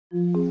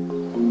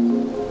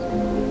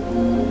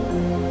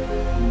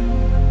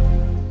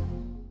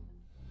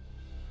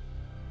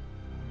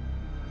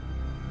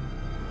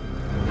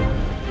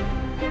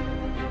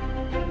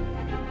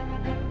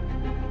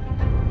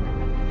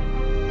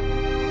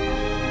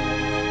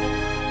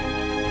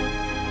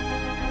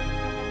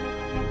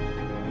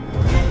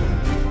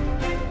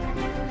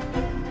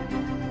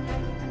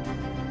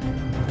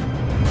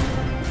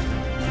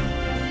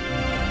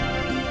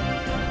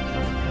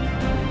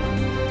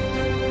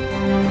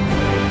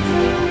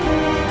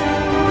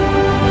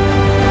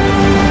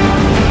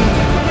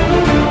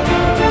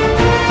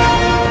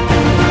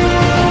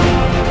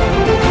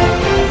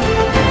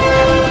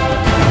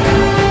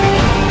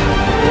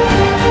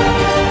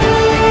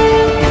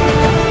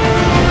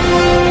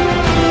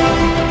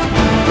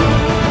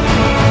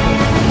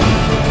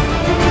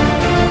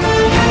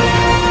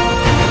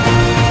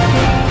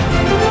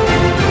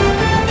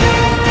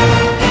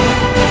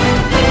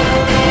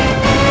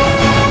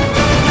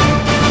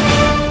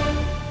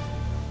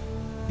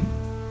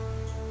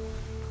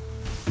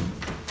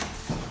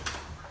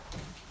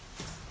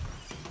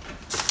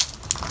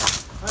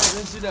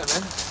Let's do that,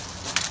 man.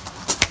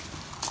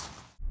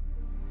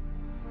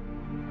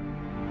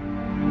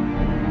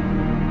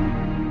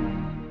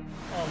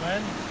 Oh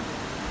man,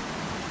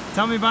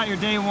 Tell me about your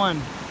day one.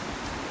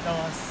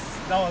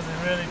 that was a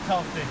really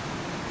tough day.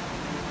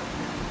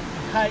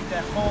 We hiked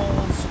that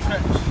whole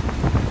stretch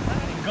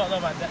and got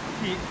up at that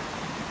peak.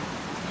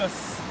 It took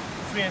us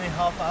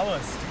 3.5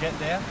 hours to get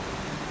there.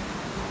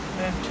 And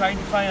then trying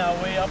to find our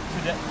way up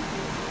to that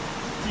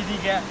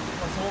TD gap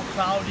was so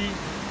cloudy.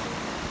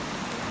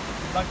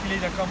 Luckily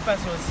the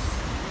compass was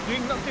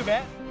doing not too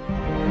bad.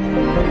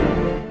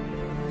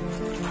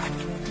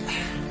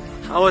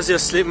 How was your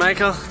sleep,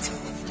 Michael?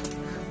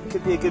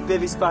 Could be a good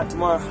bivvy spot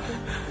tomorrow.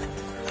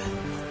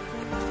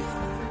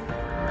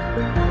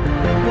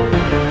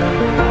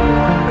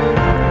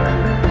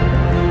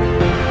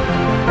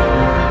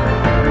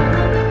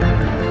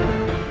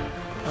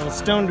 A little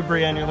stone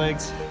debris on your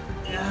legs.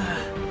 Yeah.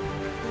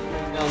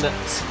 Down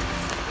that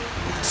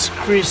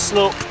scree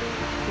slope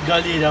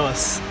gully, that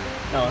was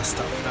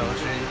tough. That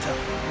was really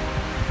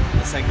tough.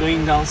 It's like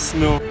going down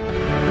snow.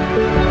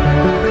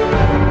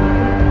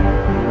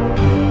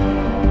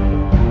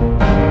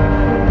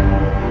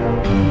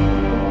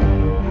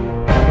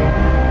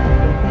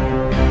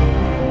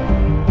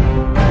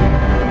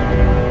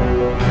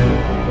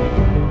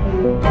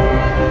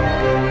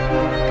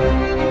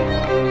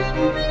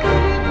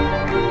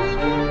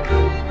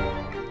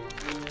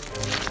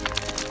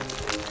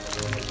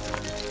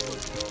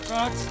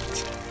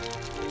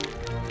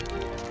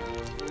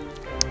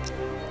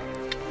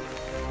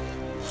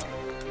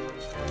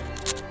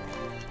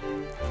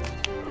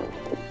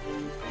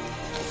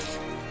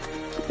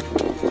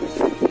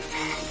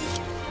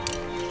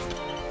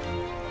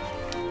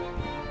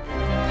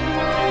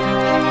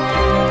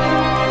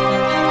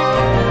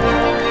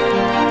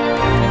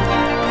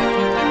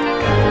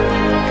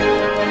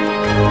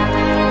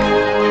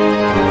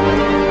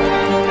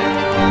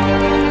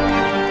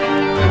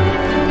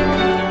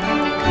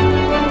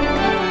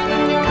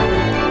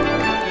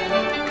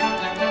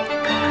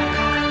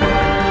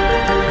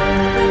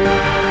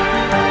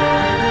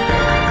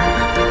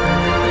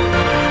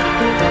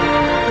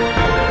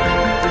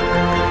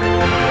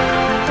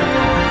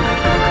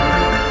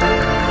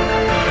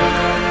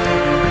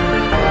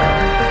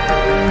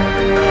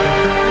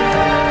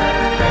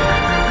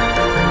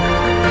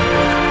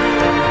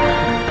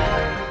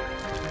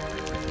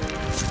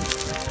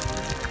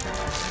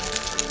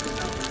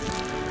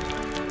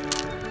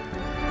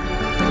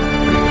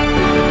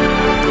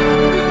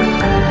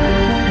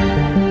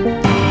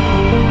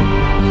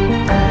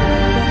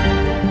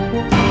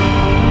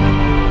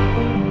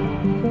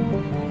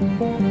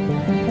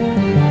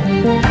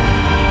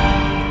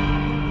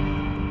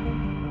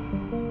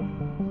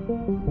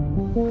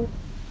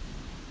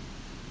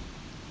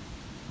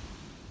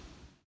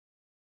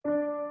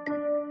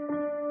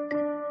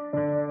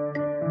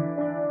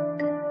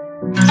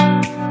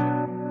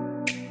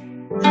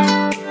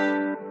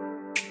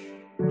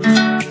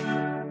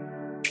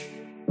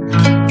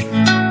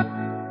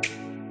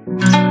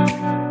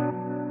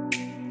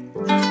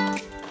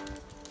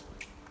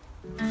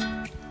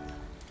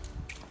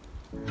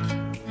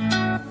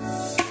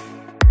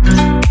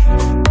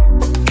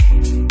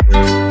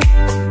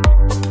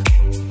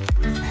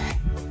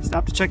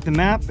 Stop to check the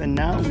map, and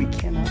now we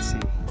cannot see.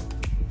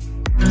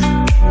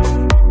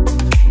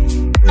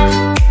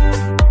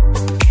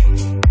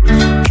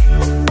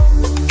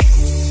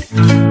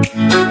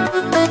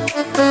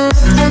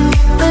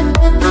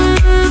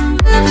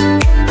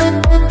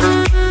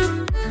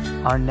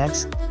 Our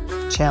next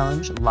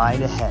challenge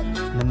lied ahead,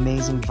 an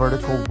amazing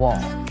vertical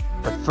wall.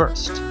 But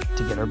first,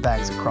 to get our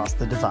bags across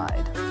the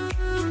divide.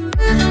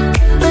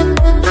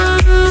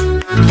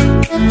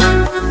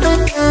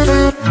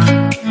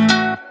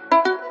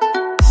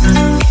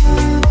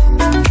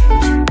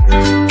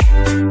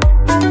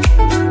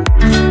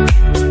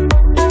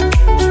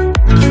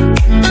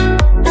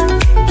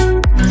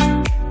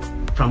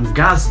 From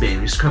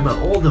Garsbane, we scrambled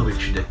all the way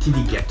through the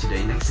TD Gap to the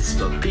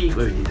inaccessible peak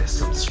where we did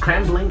some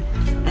scrambling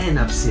and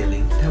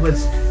abseiling. That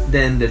was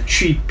then the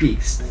 3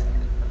 peaks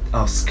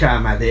of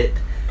Skye,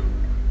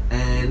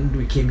 and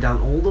we came down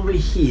all the way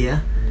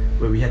here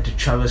where we had to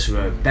traverse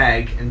with a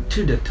bag and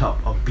to the top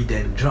of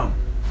Biden Drum.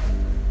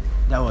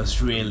 That was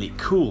really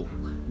cool.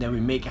 Then we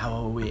make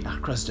our way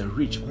across the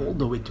ridge all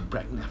the way to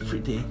Bracknell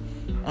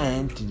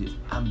and to the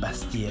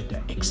Ambassador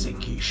the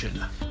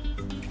Executioner.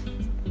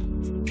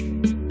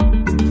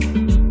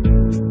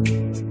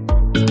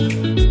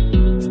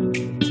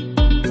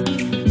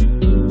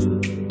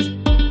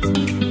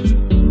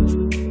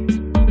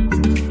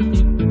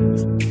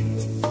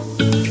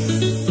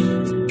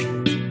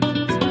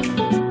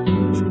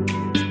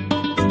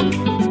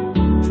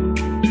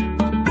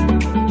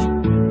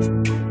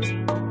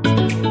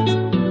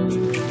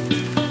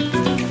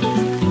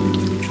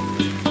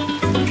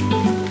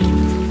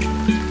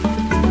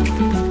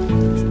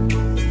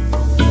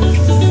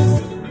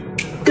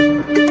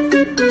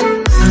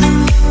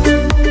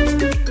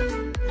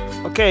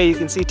 Okay, you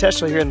can see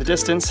Tetchel here in the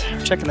distance.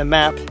 We're checking the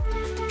map.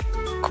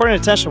 According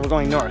to Tetchel, we're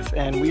going north,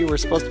 and we were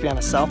supposed to be on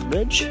a south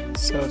ridge,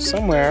 so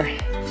somewhere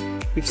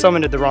we've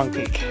summited the wrong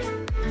peak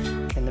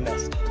in the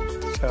mist.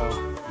 So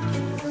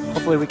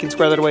hopefully we can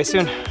square that away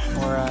soon,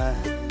 or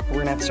we're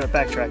gonna have to start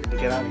backtracking to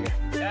get out of here.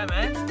 Yeah,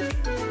 man.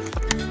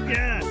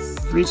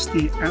 Yes! We've reached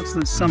the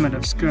absolute summit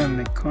of Skye.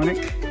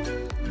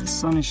 The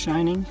sun is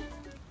shining,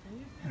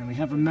 and we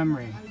have a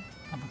memory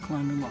of a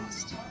climb we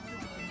lost.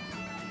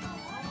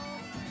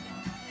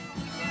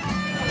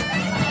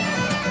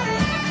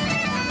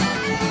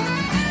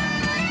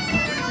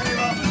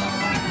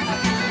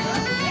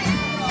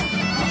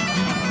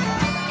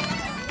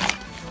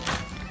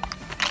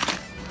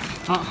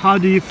 How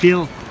do you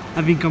feel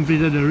having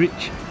completed the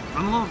ridge?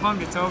 I'm a little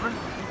bummed it's over. It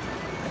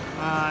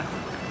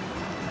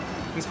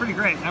was pretty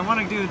great. I want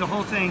to do the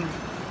whole thing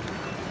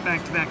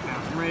back to back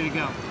now. I'm ready to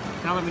go.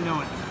 Now that we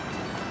know it.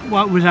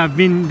 What would have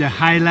been the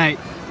highlight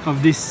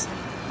of this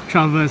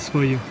traverse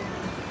for you?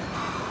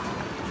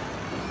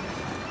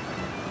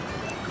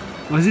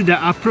 Was it the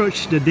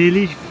approach, the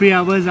daily 3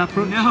 hours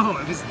approach? No,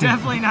 it was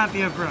definitely not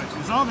the approach. It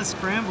was all the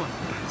scrambling.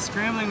 The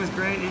scrambling was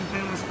great.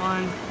 Inpin was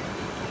fun.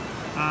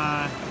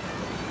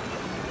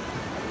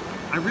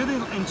 I really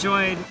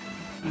enjoyed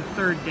the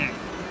 3rd day.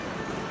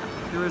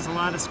 There was a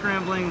lot of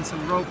scrambling,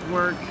 some rope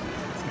work,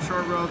 some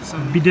short ropes,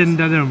 some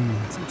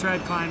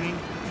tread climbing.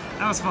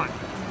 That was fun.